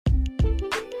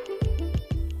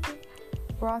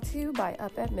brought to you by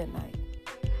Up at Midnight.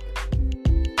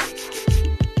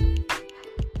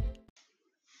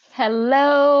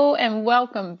 Hello and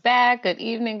welcome back. Good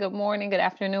evening, good morning, good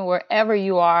afternoon, wherever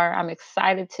you are. I'm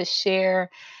excited to share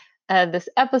this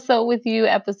episode with you,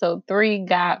 episode 3,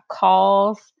 God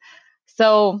Calls.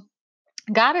 So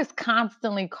God is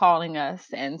constantly calling us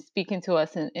and speaking to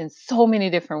us in so many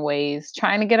different ways,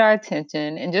 trying to get our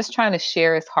attention and just trying to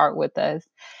share his heart with us.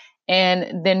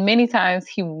 And then many times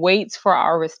he waits for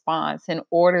our response in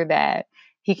order that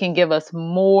he can give us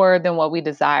more than what we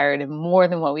desired and more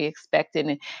than what we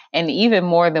expected and even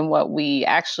more than what we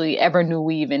actually ever knew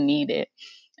we even needed.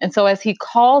 And so as he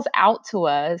calls out to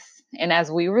us and as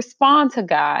we respond to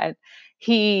God,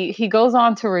 he goes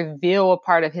on to reveal a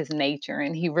part of his nature,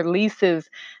 and he releases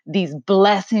these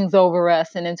blessings over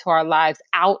us and into our lives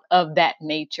out of that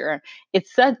nature.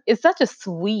 It's such a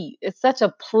sweet, it's such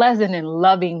a pleasant and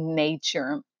loving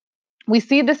nature. We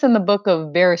see this in the book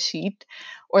of Bereshit,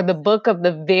 or the book of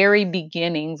the very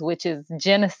beginnings, which is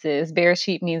Genesis.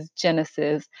 Bereshit means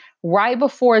Genesis. Right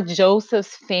before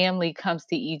Joseph's family comes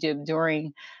to Egypt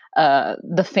during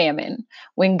the famine,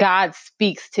 when God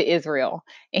speaks to Israel.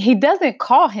 And he doesn't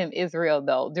call him Israel,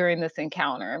 though, during this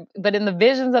encounter. But in the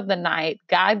visions of the night,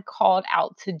 God called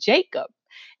out to Jacob.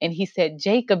 And he said,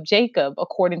 Jacob, Jacob,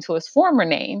 according to his former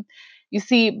name. You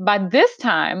see, by this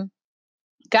time,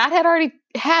 God had already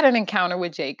had an encounter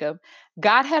with Jacob.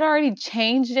 God had already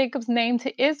changed Jacob's name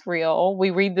to Israel.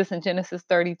 We read this in Genesis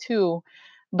 32.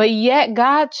 But yet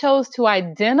God chose to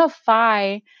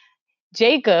identify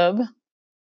Jacob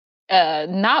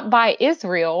not by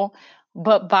Israel,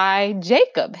 but by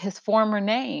Jacob, his former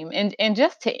name. And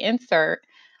just to insert,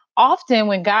 often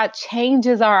when God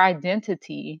changes our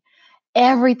identity,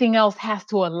 everything else has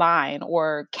to align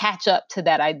or catch up to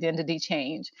that identity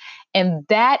change. And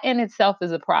that in itself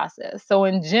is a process. So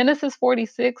in Genesis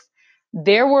 46,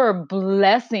 there were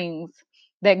blessings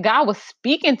that God was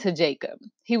speaking to Jacob.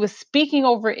 He was speaking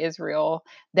over Israel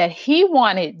that he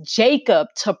wanted Jacob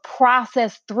to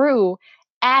process through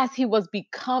as he was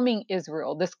becoming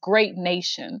Israel, this great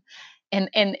nation. And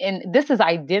this is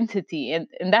identity. And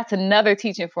that's another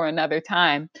teaching for another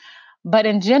time. But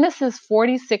in Genesis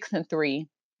 46:3,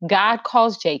 God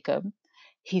calls Jacob.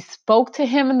 He spoke to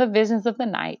him in the visions of the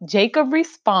night. Jacob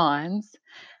responds.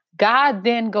 God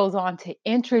then goes on to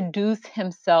introduce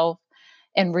himself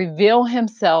and reveal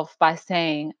himself by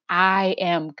saying, I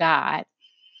am God.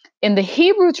 In the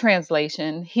Hebrew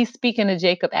translation, he's speaking to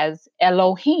Jacob as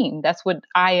Elohim. That's what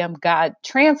I am God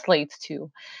translates to.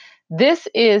 This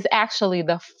is actually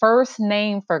the first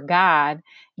name for God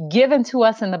given to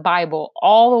us in the Bible,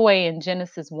 all the way in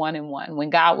Genesis 1:1, when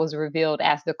God was revealed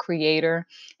as the creator,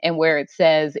 and where it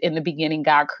says, in the beginning,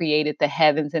 God created the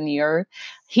heavens and the earth.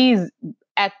 He's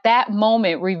at that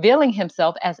moment revealing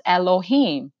himself as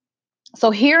Elohim.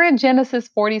 So here in Genesis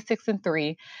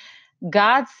 46:3,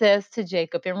 God says to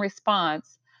Jacob in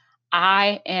response,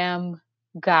 I am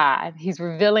God. He's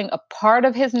revealing a part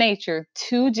of his nature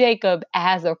to Jacob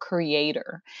as a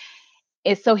creator.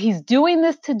 And so he's doing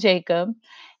this to Jacob,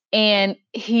 and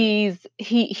he's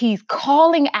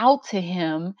calling out to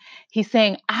him. He's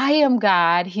saying, I am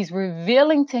God. He's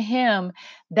revealing to him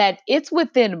that it's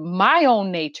within my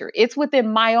own nature, it's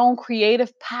within my own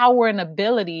creative power and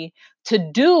ability to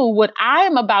do what I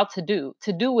am about to do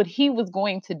what he was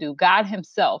going to do, God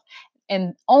himself,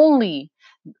 and only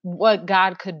what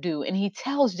God could do. And he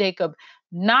tells Jacob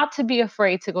not to be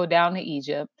afraid to go down to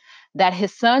Egypt, that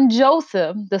his son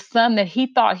Joseph, the son that he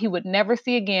thought he would never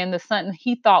see again, the son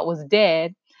he thought was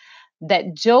dead,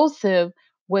 that Joseph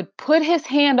would put his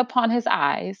hand upon his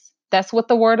eyes. That's what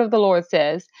the word of the Lord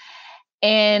says.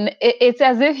 And it's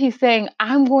as if he's saying,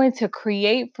 I'm going to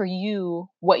create for you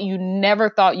what you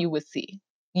never thought you would see.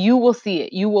 You will see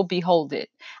it. You will behold it.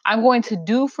 I'm going to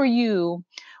do for you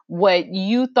what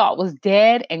you thought was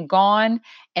dead and gone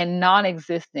and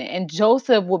non-existent. And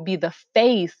Joseph will be the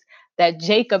face that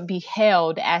Jacob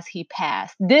beheld as he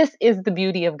passed. This is the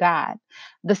beauty of God.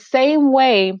 The same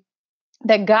way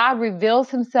that God reveals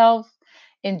himself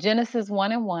in Genesis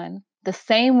 1:1, the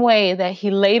same way that he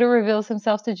later reveals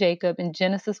himself to Jacob in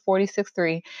Genesis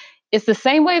 46:3, it's the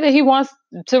same way that he wants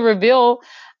to reveal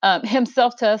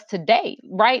himself to us today,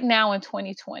 right now in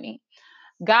 2020.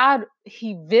 God,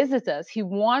 he visits us. He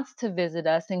wants to visit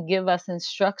us and give us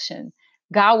instruction.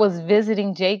 God was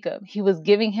visiting Jacob. He was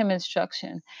giving him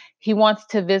instruction. He wants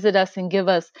to visit us and give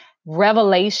us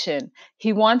revelation.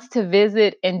 He wants to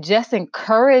visit and just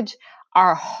encourage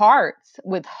our hearts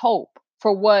with hope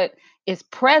for what is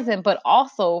present, but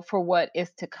also for what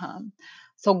is to come.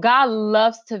 So God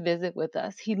loves to visit with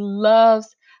us. He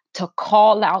loves to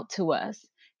call out to us.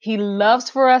 He loves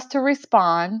for us to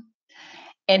respond,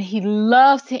 and he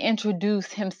loves to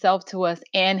introduce himself to us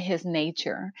and his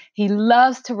nature. He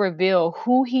loves to reveal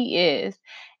who he is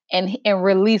and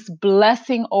release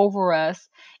blessing over us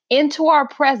into our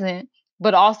present,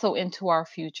 but also into our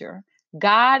future.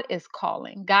 God is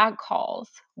calling. God calls.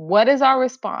 What is our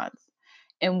response?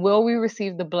 And will we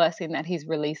receive the blessing that he's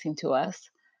releasing to us?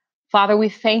 Father, we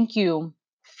thank you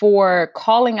for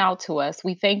calling out to us.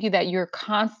 We thank you that you're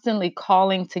constantly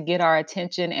calling to get our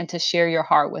attention and to share your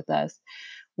heart with us.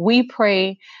 We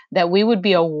pray that we would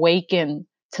be awakened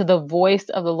to the voice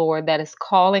of the Lord that is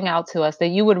calling out to us, that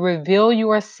you would reveal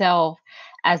yourself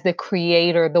as the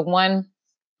creator, the one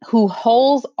who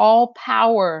holds all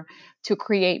power to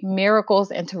create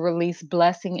miracles and to release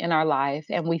blessing in our life.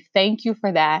 And we thank you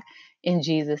for that in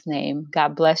Jesus' name.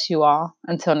 God bless you all.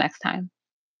 Until next time.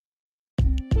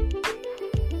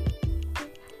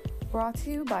 Brought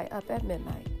to you by Up at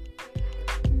Midnight.